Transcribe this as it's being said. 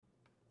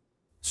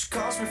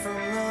calls me from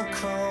the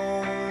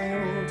cold.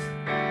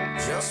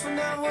 Just when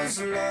I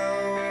was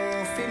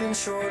low, feeling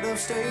short of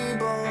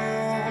stable.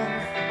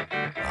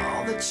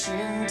 All that she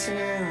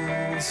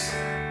intends,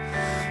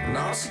 and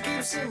all she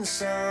keeps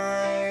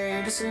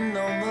inside isn't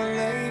on the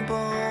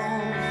label.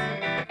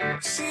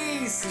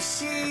 She's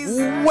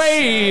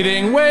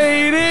Waiting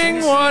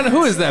one.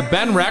 Who is that?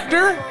 Ben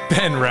Rector?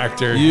 Ben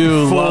Rector.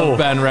 You fool. love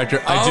Ben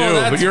Rector. I do,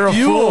 that's but you're a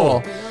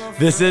Fuel. fool.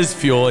 This is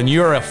Fuel, and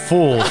you're a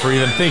fool for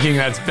even thinking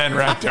that's Ben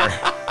Rector.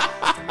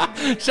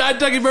 Shot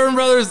Tucky Bourbon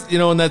Brothers. You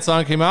know when that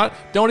song came out?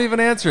 Don't even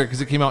answer it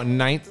because it came out in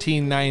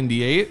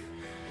 1998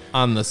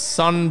 on the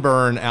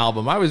Sunburn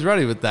album. I was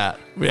ready with that.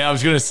 Yeah, I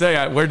was going to say,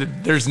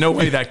 there's no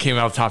way that came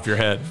out top of your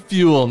head.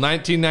 Fuel,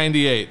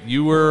 1998.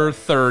 You were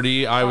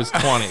 30. I was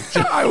 20.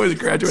 I was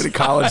graduating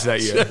college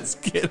that year.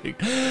 Just kidding.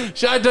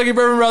 Shot Tucky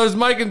Bourbon Brothers,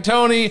 Mike and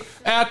Tony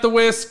at the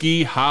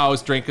Whiskey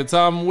House, drinking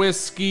some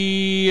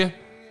whiskey.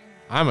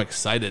 I'm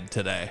excited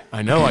today.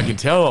 I know, I can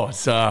tell.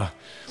 It's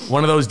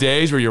one of those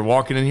days where you're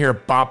walking in here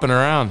bopping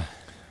around.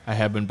 I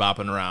have been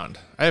bopping around.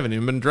 I haven't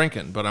even been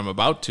drinking, but I'm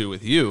about to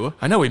with you.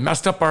 I know, we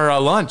messed up our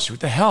lunch. What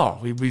the hell?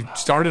 We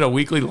started a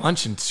weekly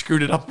lunch and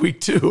screwed it up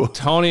week 2.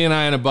 Tony and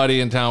I and a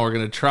buddy in town, we're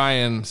going to try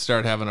and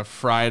start having a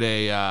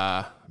Friday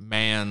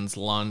man's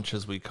lunch,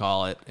 as we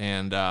call it.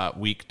 And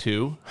week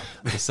 2,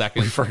 the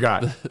second. We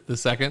forgot. The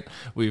second,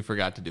 we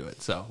forgot to do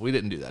it. So we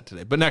didn't do that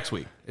today. But next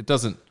week, it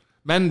doesn't.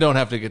 Men don't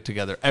have to get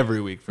together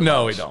every week for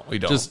No, lunch. we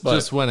don't.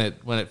 Just when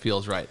it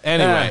feels right.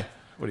 Anyway.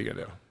 What are you going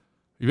to do?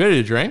 You ready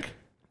to drink?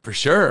 For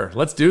sure.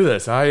 Let's do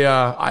this.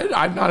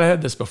 I've not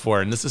had this before,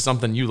 and this is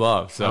something you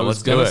love. So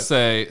let's do it. I was going to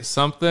say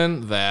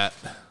something that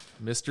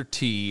Mr.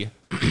 T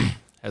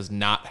has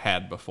not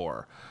had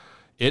before.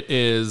 It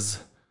is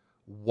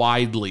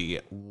widely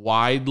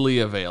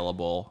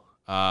available.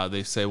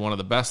 They say one of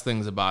the best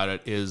things about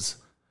it is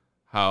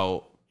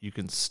how you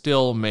can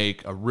still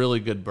make a really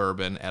good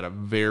bourbon at a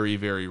very,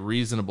 very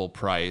reasonable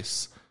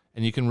price,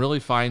 and you can really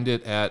find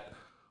it at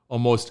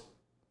almost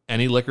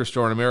any liquor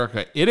store in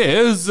America. It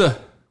is,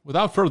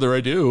 without further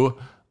ado,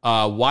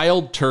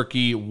 Wild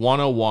Turkey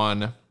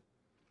 101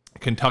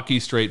 Kentucky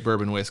Straight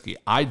Bourbon Whiskey.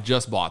 I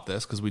just bought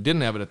this because we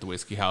didn't have it at the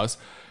Whiskey House.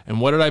 And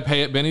what did I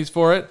pay at Benny's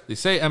for it? They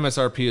say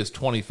MSRP is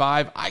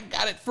 $25. I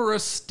got it for a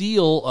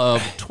steal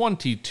of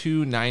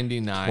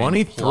 $22.99.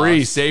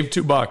 23, save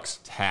 $2.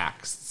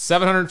 Tax.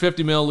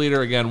 750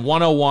 milliliter. Again,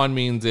 101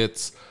 means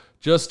it's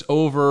just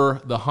over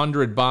the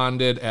 100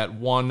 bonded at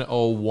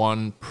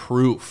 101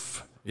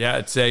 proof. Yeah,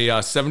 it's a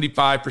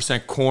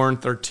 75% corn,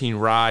 13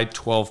 rye,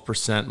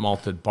 12%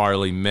 malted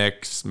barley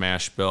mix,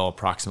 mash bill,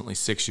 approximately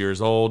 6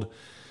 years old.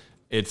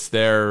 It's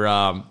their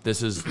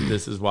this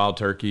is Wild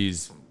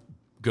Turkey's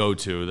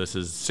go-to. This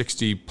is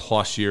 60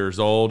 plus years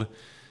old,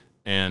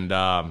 and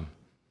I'm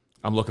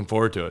looking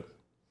forward to it.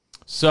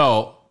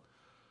 So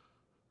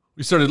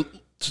we started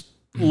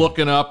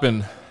looking up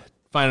and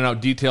finding out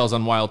details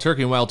on Wild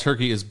Turkey. And Wild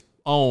Turkey is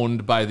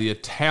owned by the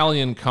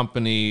Italian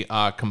company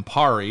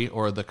Campari,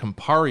 or the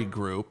Campari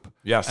Group.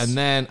 Yes. And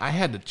then I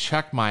had to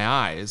check my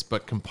eyes,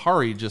 but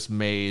Campari just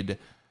made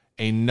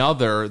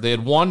another. They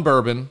had one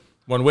bourbon,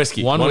 one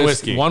whiskey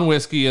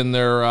in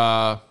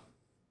their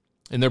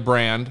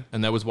brand,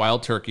 and that was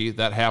Wild Turkey.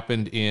 That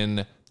happened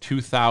in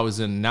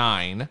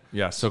 2009.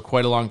 Yes. So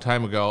quite a long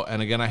time ago.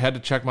 And again, I had to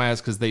check my eyes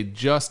because they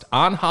just,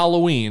 on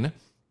Halloween,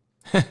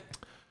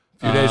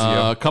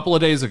 a couple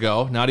of days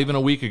ago, not even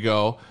a week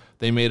ago,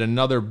 they made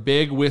another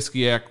big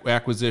whiskey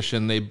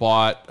acquisition. They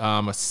bought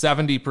a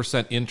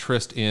 70%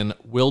 interest in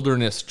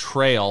Wilderness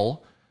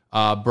Trail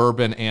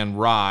bourbon and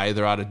rye.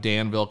 They're out of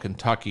Danville,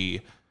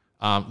 Kentucky,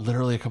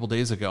 literally a couple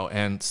days ago.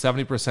 And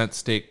 70%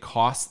 stake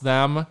cost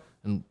them,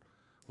 and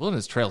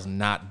Wilderness Trail's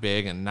not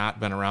big and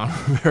not been around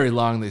for very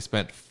long. They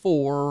spent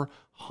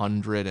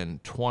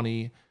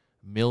 $420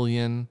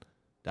 million.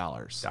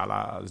 Dollars.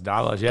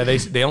 Yeah,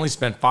 they only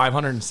spent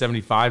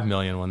 $575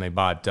 million when they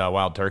bought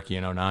Wild Turkey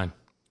in 2009.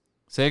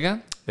 Say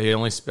again? They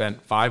only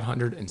spent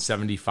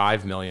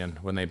 $575 million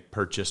when they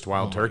purchased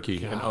Wild Turkey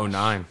in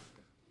 2009.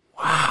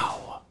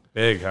 Wow.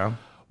 Big, huh?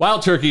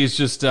 Wild Turkey is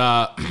just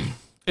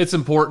it's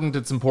important.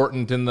 It's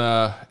important in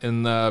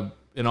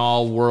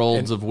all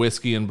worlds of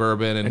whiskey and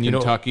bourbon and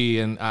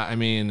Kentucky. And I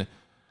mean,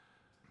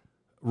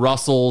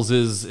 Russell's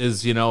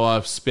is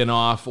a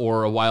spin-off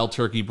or a Wild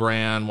Turkey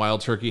brand.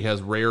 Wild Turkey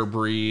has Rare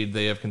Breed.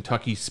 They have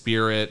Kentucky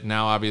Spirit.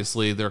 Now,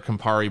 obviously, their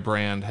Campari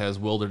brand has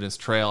Wilderness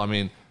Trail. I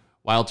mean,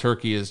 Wild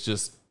Turkey is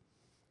just,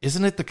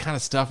 isn't it the kind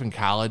of stuff in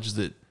college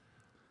that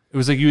it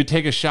was like you would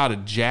take a shot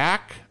of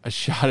Jack, a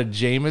shot of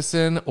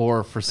Jameson,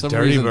 or for some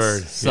reason,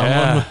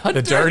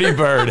 the Dirty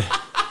Bird.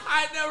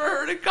 I never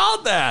heard it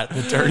called that.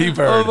 The Dirty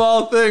Bird. Of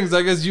all things,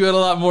 I guess you had a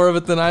lot more of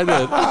it than I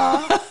did.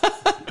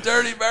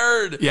 Dirty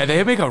Bird. Yeah,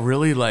 they make a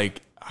really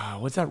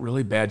what's that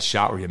really bad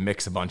shot where you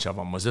mix a bunch of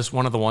them? Was this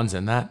one of the ones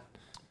in that?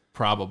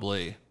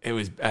 Probably.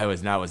 That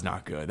was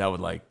not good. That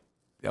would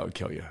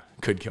kill you.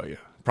 Could kill you.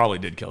 Probably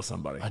did kill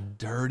somebody. A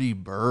Dirty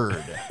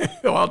Bird.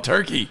 Wild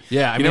Turkey.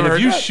 Yeah, I mean,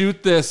 if you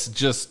shoot this,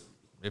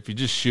 if you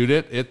just shoot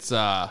it, it's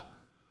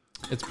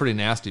It's pretty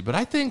nasty. But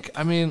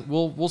I mean,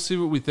 we'll see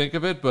what we think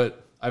of it.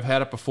 But I've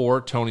had it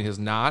before. Tony has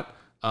not.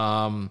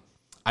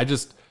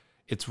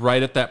 It's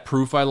right at that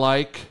proof I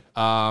like.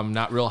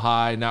 Not real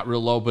high, not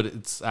real low, but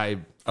I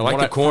like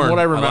the corn. From what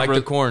I remember, I like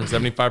the corn.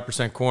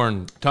 75%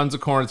 corn. Tons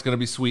of corn. It's going to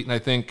be sweet, and I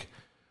think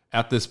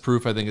at this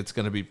proof, I think it's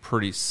going to be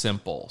pretty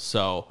simple.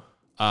 So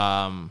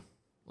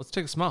let's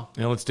take a smell.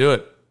 Yeah, let's do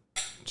it.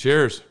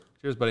 Cheers.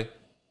 Cheers, buddy.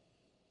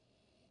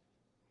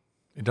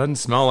 It doesn't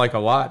smell like a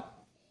lot.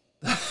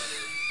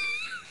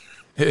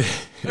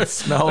 It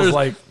smells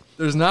like...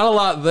 There's not a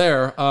lot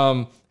there.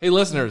 Hey,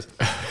 listeners,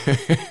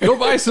 go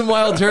buy some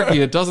wild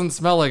turkey. It doesn't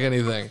smell like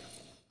anything.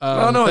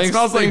 No, it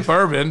smells like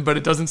bourbon, but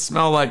it doesn't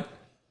smell like...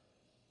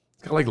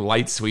 It's got like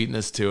light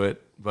sweetness to it,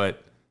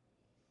 but...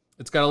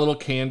 It's got a little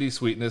candy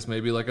sweetness,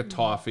 maybe like a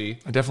toffee.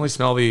 I definitely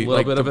smell a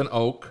little bit of an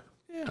oak.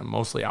 Yeah,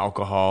 mostly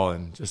alcohol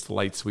and just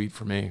light sweet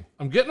for me.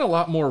 I'm getting a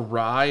lot more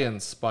rye and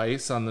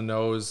spice on the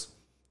nose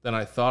than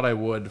I thought I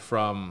would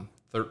from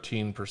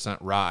 13%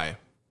 rye.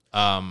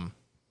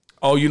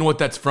 Oh, you know what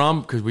that's from?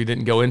 Because we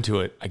didn't go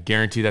into it. I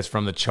guarantee that's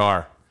from the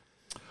char.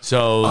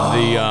 So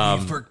we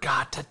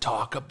forgot to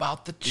talk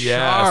about the char.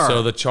 Yeah,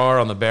 so the char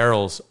on the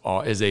barrels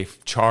is a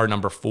char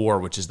number 4,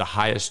 which is the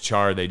highest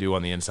char they do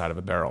on the inside of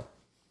a barrel.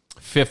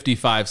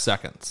 55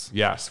 seconds.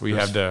 Yes, we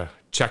have to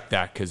check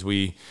that because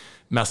we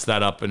messed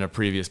that up in a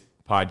previous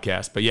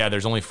podcast. But yeah,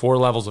 there's only 4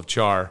 levels of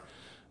char,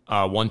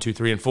 1, 2,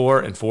 3, and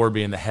 4, and 4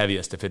 being the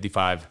heaviest at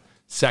 55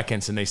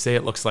 seconds. And they say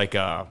it looks like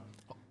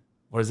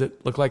what does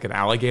it look like, an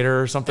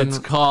alligator or something? It's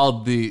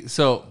called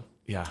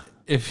yeah.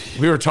 If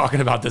we were talking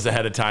about this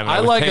ahead of time, I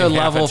like a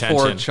level 4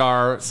 attention.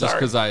 char just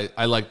because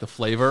I like the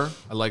flavor.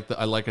 I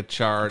like a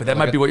char. But that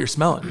might be what you're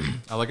smelling.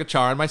 I like a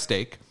char in my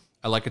steak.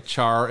 I like a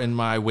char in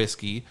my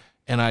whiskey.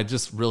 And I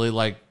just really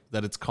like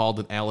that it's called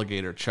an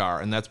alligator char.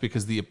 And that's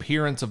because the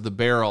appearance of the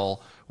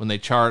barrel, when they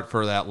char it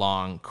for that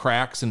long,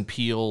 cracks and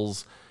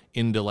peels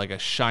into like a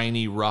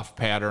shiny, rough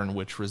pattern,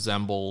 which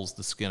resembles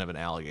the skin of an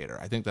alligator.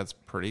 I think that's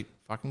pretty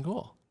fucking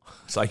cool.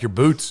 It's like your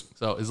boots.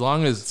 So as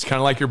long as... It's kind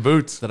of like your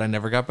boots. That I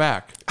never got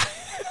back.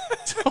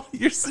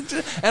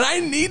 And I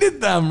needed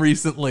them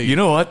recently. You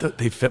know what?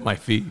 They fit my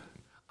feet.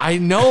 I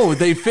know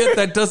they fit.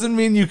 That doesn't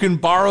mean you can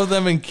borrow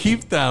them and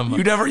keep them.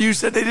 You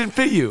said they didn't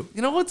fit you.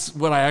 You know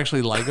what I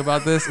actually like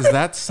about this is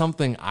that's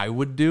something I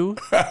would do.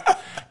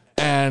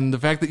 And the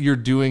fact that you're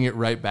doing it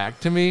right back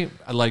to me,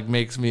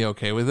 makes me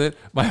okay with it.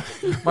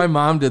 My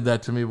mom did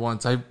that to me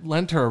once. I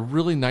lent her a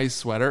really nice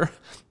sweater.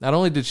 Not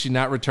only did she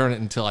not return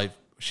it until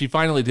she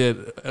finally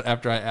did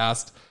after I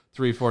asked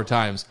 3-4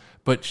 times,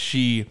 but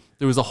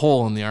there was a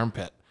hole in the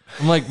armpit.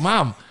 I'm like,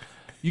 Mom,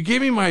 you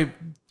gave me my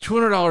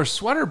 $200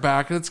 sweater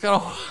back and it's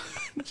got a...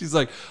 She's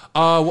like,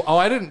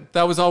 I didn't,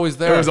 that was always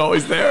there. It was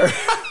always there.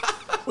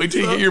 Wait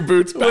till you get your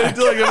boots back. Wait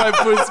till I get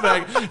my boots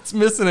back. It's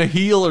missing a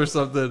heel or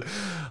something.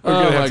 We're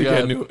going to have to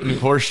get a new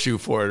horseshoe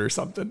for it or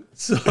something.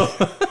 So,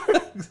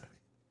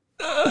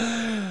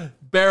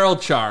 barrel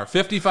char,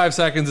 55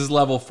 seconds is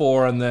level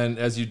 4, and then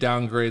as you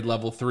downgrade,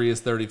 level 3 is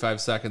 35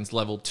 seconds,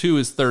 level 2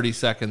 is 30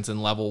 seconds,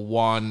 and level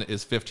 1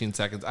 is 15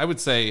 seconds. I would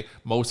say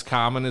most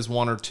common is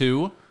 1 or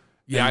 2.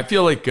 Yeah, I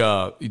feel like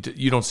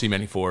you don't see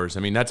many 4s. I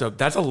mean, that's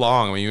a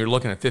long. I mean, you're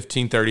looking at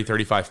 15, 30,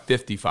 35,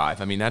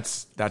 55. I mean,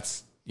 that's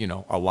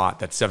a lot.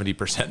 That's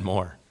 70%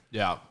 more.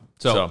 Yeah.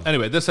 So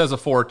anyway, this has a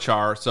 4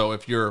 char. So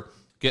if you're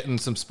getting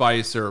some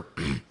spice or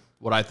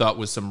what I thought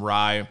was some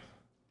rye,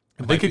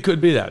 I think it could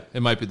be that.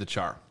 It might be the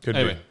char. Could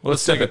anyway, be.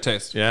 Let's take a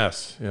taste.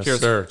 Yes, Cheers.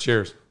 Sir.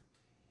 Cheers.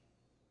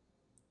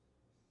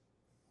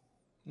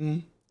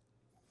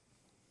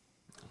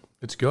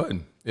 It's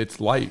good. It's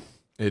light.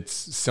 It's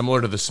similar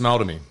to the smell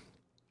to me.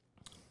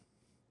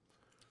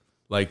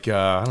 Like,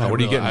 I don't know. What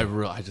are you getting?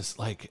 I just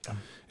like...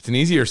 It's an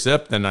easier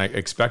sip than I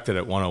expected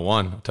at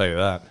 101. I'll tell you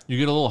that. You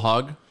get a little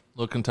hug, a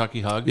little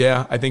Kentucky hug.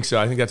 Yeah, I think so.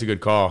 I think that's a good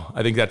call.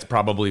 I think that's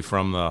probably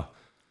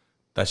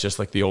that's just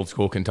like the old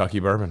school Kentucky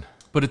bourbon.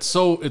 But it's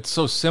so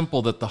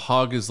simple that the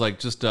hug is like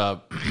just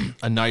a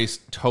nice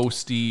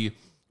toasty,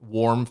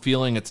 warm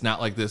feeling. It's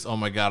not like this, oh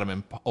my God,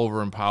 I'm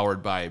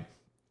over-empowered by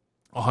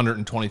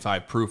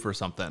 125 proof or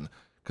something.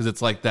 Because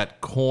it's like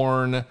that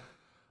corn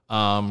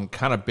kind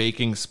of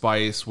baking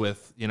spice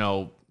with,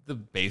 the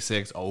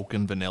basics, oak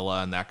and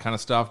vanilla and that kind of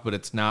stuff. But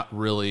it's not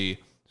really,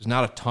 there's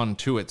not a ton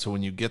to it. So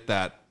when you get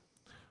that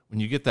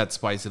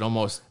spice, it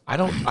almost I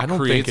don't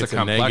creates think it's a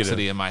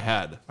complexity in my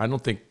head. I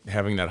don't think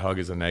having that hug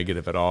is a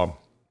negative at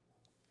all.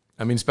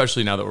 I mean,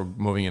 especially now that we're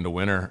moving into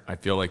winter, I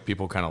feel like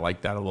people kind of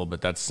like that a little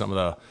bit. That's some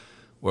of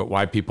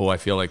why people, I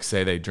feel like,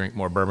 say they drink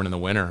more bourbon in the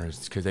winter is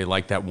because they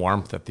like that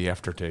warmth at the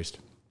aftertaste.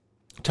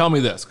 Tell me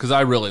this, because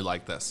I really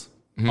like this.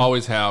 Mm-hmm.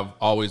 Always have,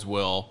 always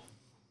will.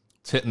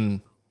 It's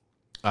hitting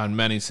on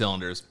many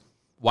cylinders.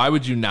 Why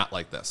would you not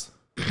like this?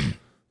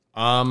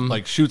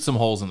 Shoot some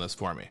holes in this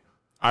for me.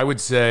 I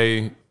would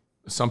say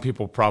some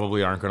people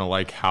probably aren't going to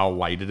like how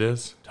light it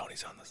is.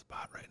 Tony's on the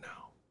spot right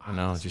now. I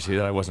know. Did you see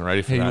that? I wasn't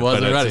ready for that. He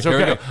wasn't ready. It's okay.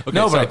 Here we go. Okay,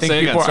 no, but I so think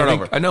say people again,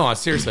 over. I know.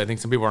 Seriously, I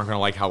think some people aren't going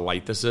to like how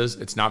light this is.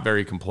 It's not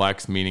very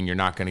complex, meaning you're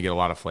not going to get a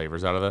lot of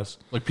flavors out of this.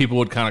 Like people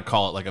would kind of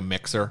call it like a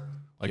mixer.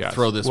 Like Yes.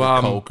 throw this Well,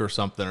 with Coke or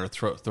something, or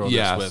throw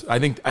Yes, this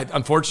with.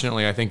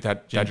 unfortunately, I think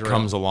that Ginger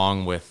comes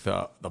along with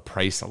the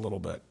price a little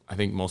bit. I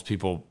think most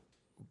people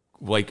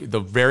like the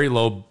very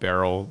low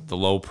barrel, the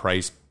low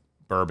price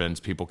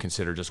bourbons people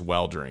consider just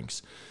well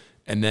drinks,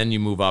 and then you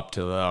move up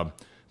to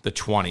the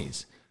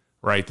 20s,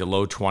 right? The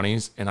low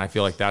 20s, and I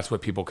feel like that's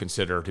what people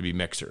consider to be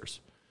mixers.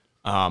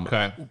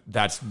 Okay.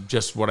 That's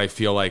just what I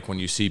feel like when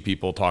you see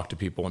people talk to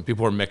people. When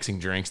people are mixing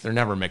drinks, they're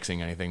never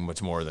mixing anything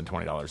much more than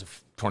 $20,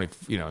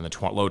 in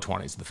the low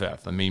 20s, the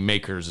fifth. I mean,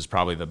 Makers is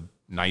probably the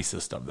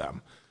nicest of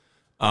them.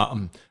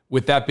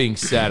 With that being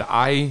said,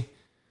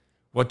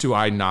 what do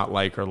I not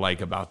like or like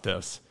about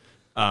this?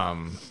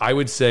 I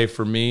would say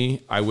for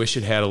me, I wish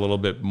it had a little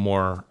bit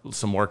more,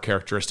 some more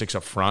characteristics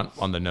up front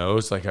on the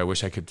nose. Like I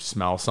wish I could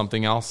smell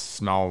something else,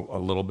 smell a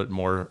little bit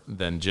more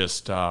than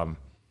just.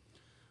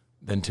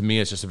 Then to me,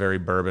 it's just a very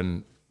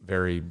bourbon,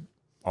 very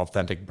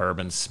authentic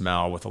bourbon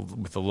smell with a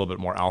little bit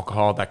more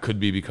alcohol. That could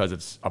be because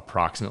it's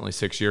approximately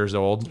 6 years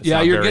old. It's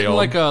not You're very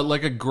getting old.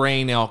 like a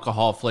grain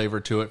alcohol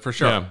flavor to it for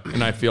sure. Yeah,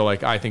 and I feel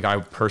like I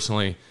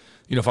personally,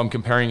 if I'm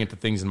comparing it to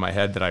things in my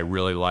head that I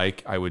really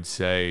like, I would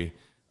say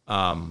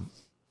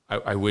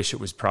I wish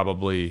it was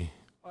probably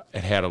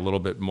it had a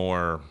little bit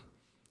more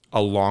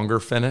a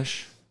longer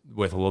finish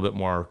with a little bit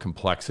more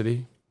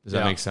complexity. Does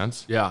that make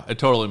sense? Yeah, it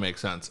totally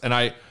makes sense. And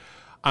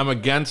I'm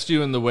against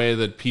you in the way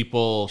that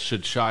people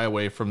should shy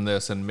away from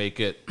this and make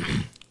it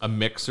a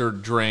mixer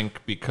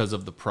drink because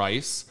of the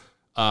price.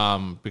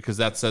 Because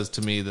that says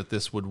to me that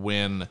this would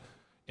win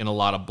in a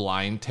lot of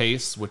blind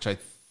tastes, which I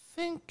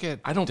think it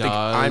I don't does. think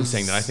I'm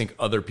saying that. I think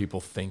other people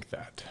think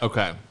that.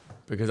 Okay.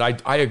 Because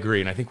I agree.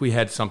 And I think we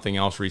had something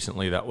else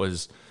recently that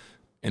was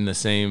in the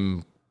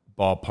same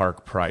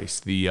ballpark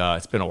price.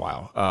 It's been a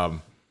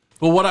while.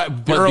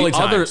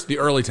 The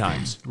early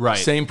times. Right.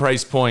 Same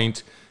price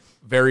point.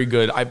 Very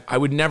good. I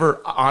would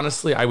never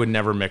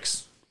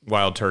mix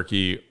Wild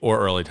Turkey or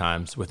Early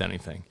Times with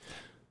anything.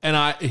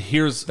 And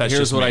here's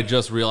just what me. I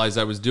just realized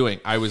I was doing.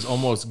 I was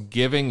almost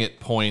giving it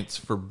points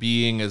for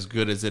being as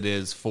good as it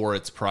is for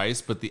its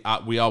price, but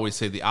we always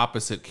say the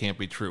opposite can't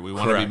be true. We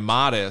want to be Correct.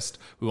 modest.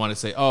 We want to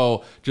say,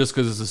 "Oh, just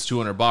because this is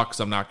 $200,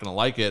 I'm not going to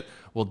like it."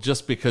 Well,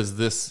 just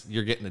because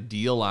you're getting a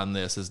deal on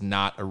this is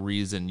not a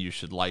reason you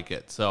should like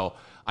it. So,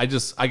 I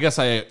guess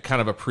I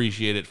kind of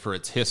appreciate it for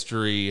its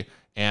history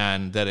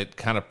and that it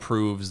kind of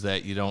proves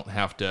that you don't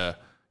have to,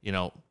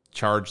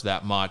 charge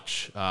that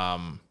much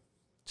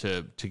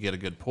to get a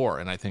good pour.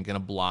 And I think in a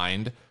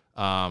blind,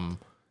 and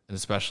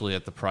especially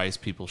at the price,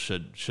 people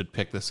should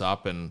pick this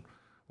up, and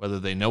whether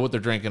they know what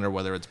they're drinking or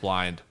whether it's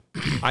blind,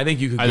 I think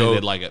think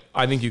they'd like it.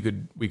 I think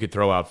we could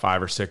throw out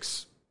 5 or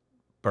 6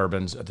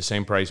 bourbons at the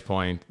same price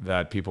point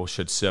that people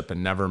should sip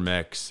and never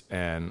mix.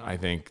 And I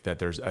think that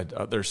there's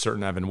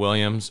certain Evan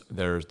Williams,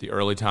 there's the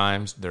Early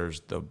Times,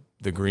 there's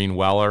the Green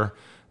Weller,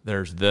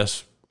 there's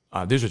this.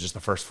 These are just the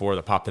first 4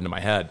 that popped into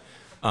my head.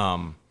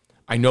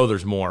 I know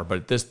there's more,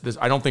 but this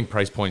I don't think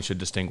price point should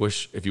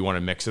distinguish if you want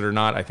to mix it or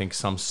not. I think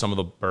some of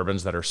the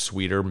bourbons that are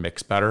sweeter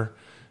mix better,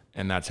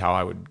 and that's how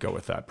I would go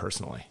with that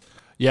personally.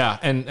 Yeah,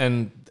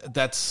 and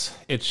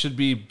it should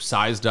be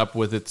sized up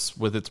with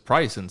its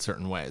price in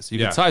certain ways. You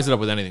can size it up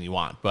with anything you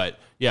want, but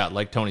yeah,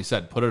 like Tony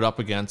said, put it up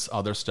against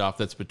other stuff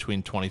that's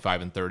between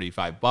 $25 and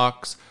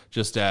 $35,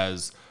 just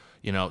as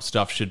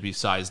stuff should be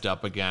sized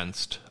up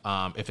against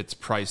if it's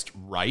priced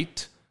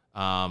right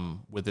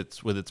with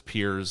its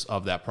peers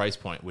of that price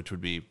point, which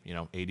would be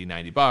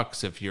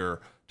 $80-$90 if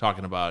you're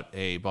talking about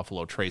a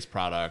Buffalo Trace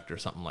product or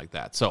something like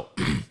that. So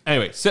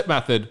anyway, sip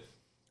method.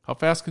 How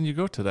fast can you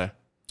go today?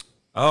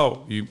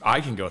 Oh, I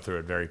can go through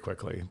it very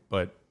quickly,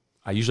 but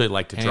I usually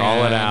like to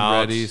draw it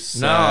out. Ready, No,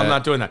 set, I'm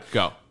not doing that.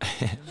 Go.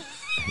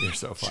 You're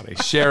so funny.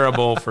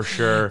 Shareable for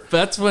sure.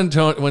 That's when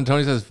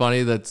Tony says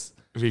funny. That's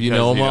Because you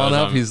know him he well knows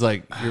enough. I'm- He's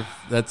like,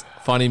 that's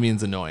funny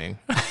means annoying.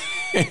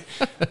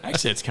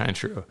 Actually, it's kind of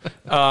true.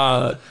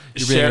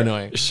 You're being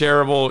annoying.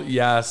 Shareable,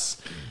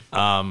 yes.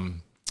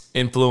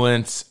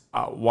 Influence.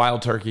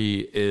 Wild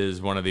Turkey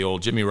is one of the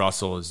old. Jimmy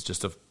Russell is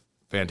just a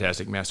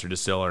fantastic master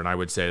distiller, and I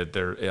would say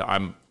that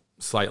I'm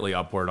slightly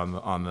upward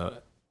on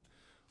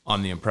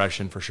the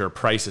impression for sure.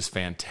 Price is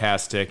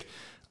fantastic.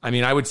 I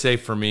mean, I would say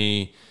for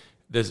me,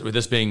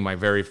 this being my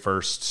very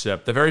first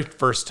sip, the very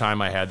first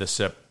time I had the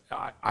sip,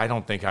 I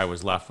don't think I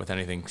was left with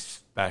anything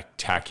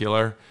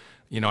spectacular.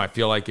 I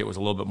feel like it was a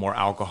little bit more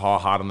alcohol,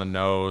 hot on the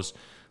nose.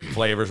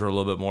 Flavors were a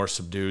little bit more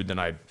subdued than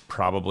I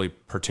probably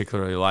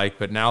particularly like.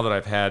 But now that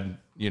I've had,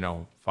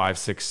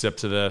 5-6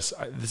 sips of this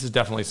is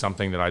definitely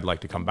something that I'd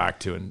like to come back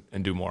to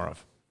and do more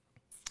of.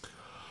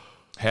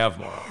 Have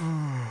more of.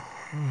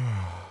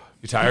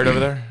 You tired over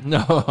there?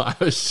 No,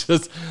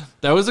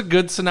 that was a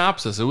good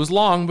synopsis. It was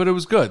long, but it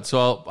was good.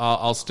 So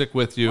I'll stick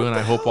with you, and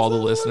I hope all the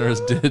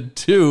listeners did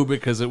too,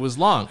 because it was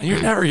long. And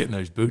you're never getting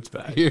those boots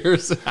back.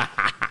 Here's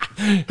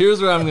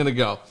where I'm going to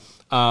go.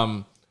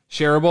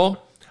 Shareable.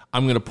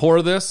 I'm going to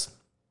pour this.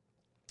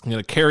 I'm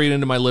going to carry it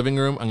into my living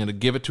room. I'm going to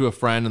give it to a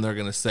friend, and they're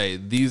going to say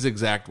these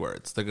exact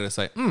words. They're going to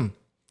say,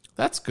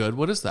 that's good.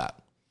 What is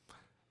that?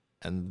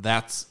 And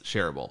that's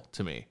shareable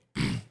to me.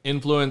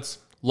 Influence,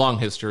 long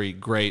history,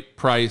 great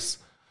price.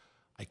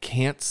 I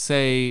can't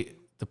say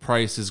the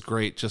price is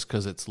great just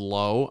because it's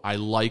low. I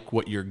like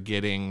what you're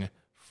getting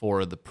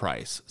for the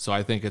price. So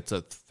I think it's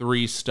a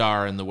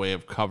 3-star in the way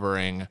of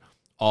covering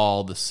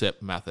all the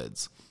sip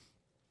methods.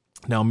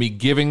 Now, me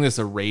giving this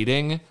a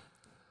rating,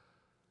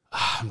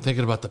 I'm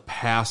thinking about the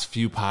past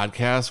few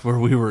podcasts where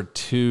we were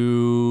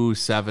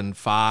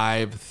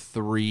 2.75,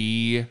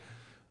 3.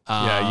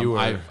 Yeah, you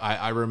were.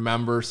 I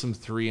remember some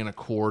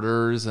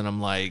 3.25s, and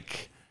I'm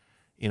like,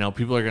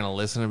 people are gonna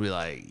listen and be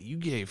like, "You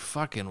gave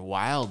fucking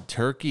Wild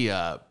Turkey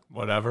a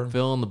Whatever.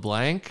 fill in the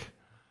blank."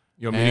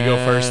 You want me to go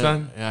first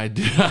then? Yeah, I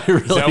do. I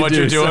really Is that what do.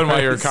 you're doing while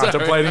Sorry, you're sorry.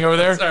 contemplating over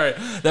there? Sorry,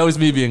 that was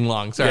me being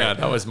long. Sorry. Yeah,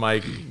 that was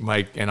Mike,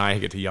 and I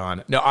get to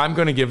yawn. No, I'm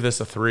going to give this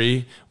a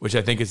 3, which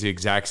I think is the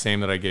exact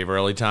same that I gave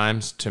Early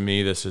Times. To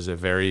me, this is a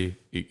very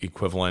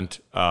equivalent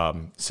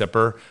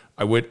sipper.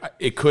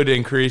 It could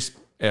increase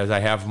as I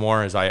have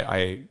more, as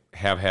I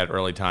have had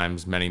Early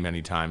Times many,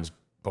 many times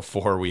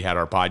before we had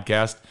our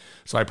podcast.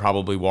 So I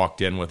probably walked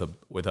in with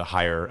a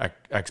higher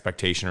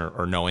expectation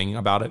or knowing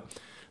about it.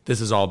 This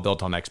is all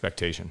built on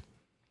expectation.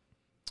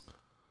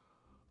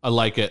 I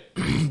like it.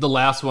 The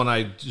last one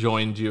I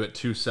joined you at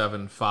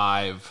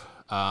 2.75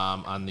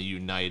 on the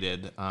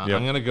United. Yep.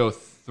 I'm gonna go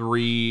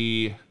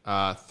 3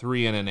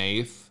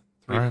 3.125,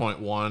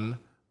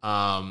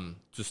 3.1,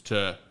 just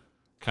to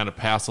kind of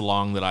pass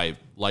along that I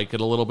like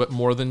it a little bit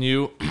more than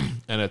you,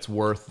 and it's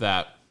worth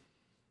that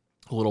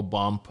little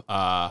bump.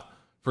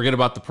 Forget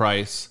about the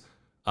price.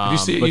 You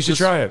should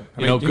try it.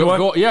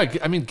 Go. Yeah,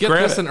 I mean, get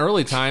Grab this it. in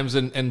Early Times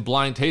and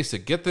blind taste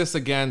it. Get this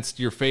against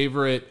your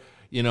favorite,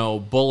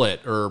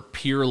 Bullet or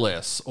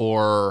Peerless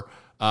or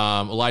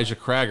Elijah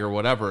Craig or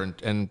whatever,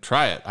 and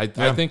try it. I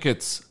think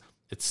it's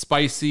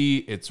spicy,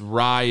 it's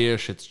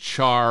rye-ish, it's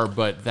char,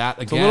 but that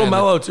again, It's a little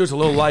mellow too. It's a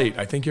little light.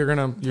 I think you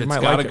it's might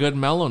got like a good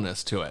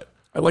mellowness to it.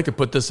 I'd like to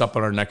put this up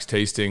on our next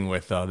tasting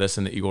with this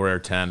and the Eagle Rare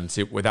 10 and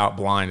see without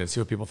blind and see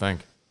what people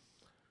think.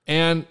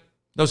 And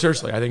No,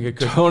 seriously, I think it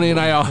could. Tony and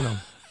I,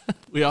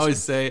 we always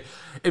say,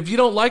 if you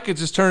don't like it,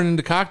 just turn it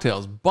into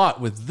cocktails.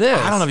 But with this,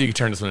 I don't know if you can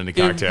turn this one into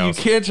cocktails.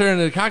 You can't turn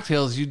it into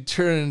cocktails. You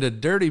turn it into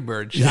Dirty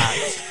Bird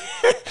shots.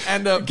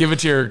 Give it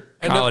to your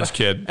college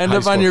kid. End high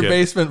up on school your kid.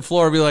 basement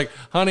floor. Be like,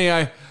 honey,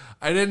 I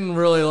didn't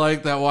really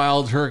like that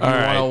Wild Turkey All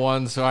right.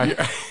 101, so I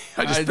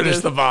just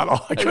finished the bottle.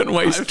 I couldn't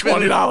waste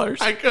 $20.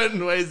 I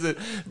couldn't waste it.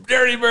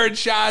 Dirty Bird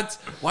shots.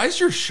 Why is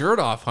your shirt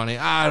off, honey?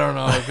 I don't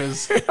know,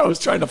 because I was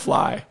trying to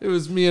fly. it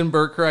was me and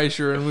Bert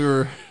Kreischer, and we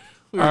were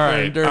All right,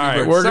 playing Dirty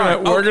Bird. We're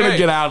Sorry. gonna Okay.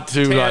 get out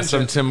to Tangent.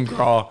 some Tim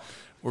McGraw.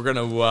 We're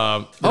gonna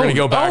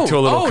go back to a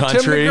little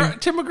country.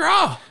 Tim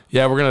McGraw.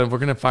 Yeah, we're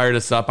gonna fire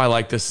this up. I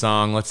like this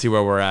song. Let's see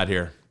where we're at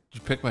here.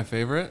 Did you pick my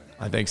favorite?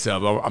 I think so.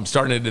 But I'm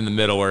starting it in the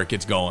middle where it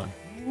gets going.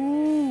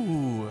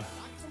 Ooh.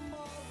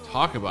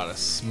 Talk about a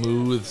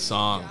smooth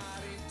song.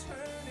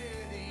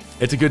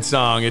 It's a good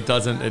song. It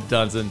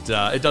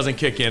doesn't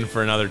kick in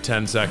for another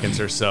 10 seconds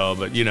or so,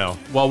 but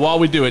Well, while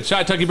we do it,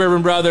 Shot Tucky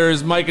Bourbon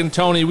Brothers, Mike and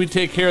Tony, we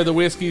take care of the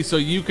whiskey so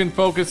you can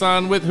focus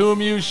on with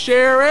whom you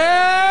share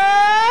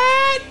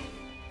it.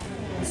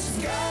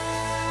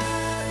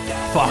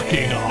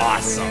 Fucking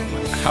awesome.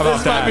 How about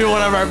This might that? be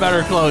one of our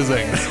better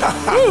closings.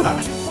 Woo.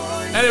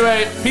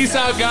 Anyway, peace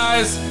out,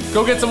 guys.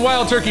 Go get some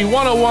Wild Turkey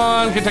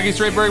 101 Kentucky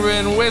Straight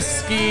Bourbon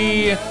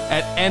Whiskey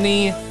at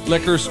any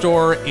liquor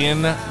store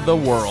in the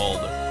world.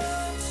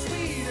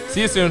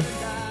 See you soon.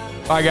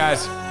 Bye,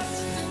 guys.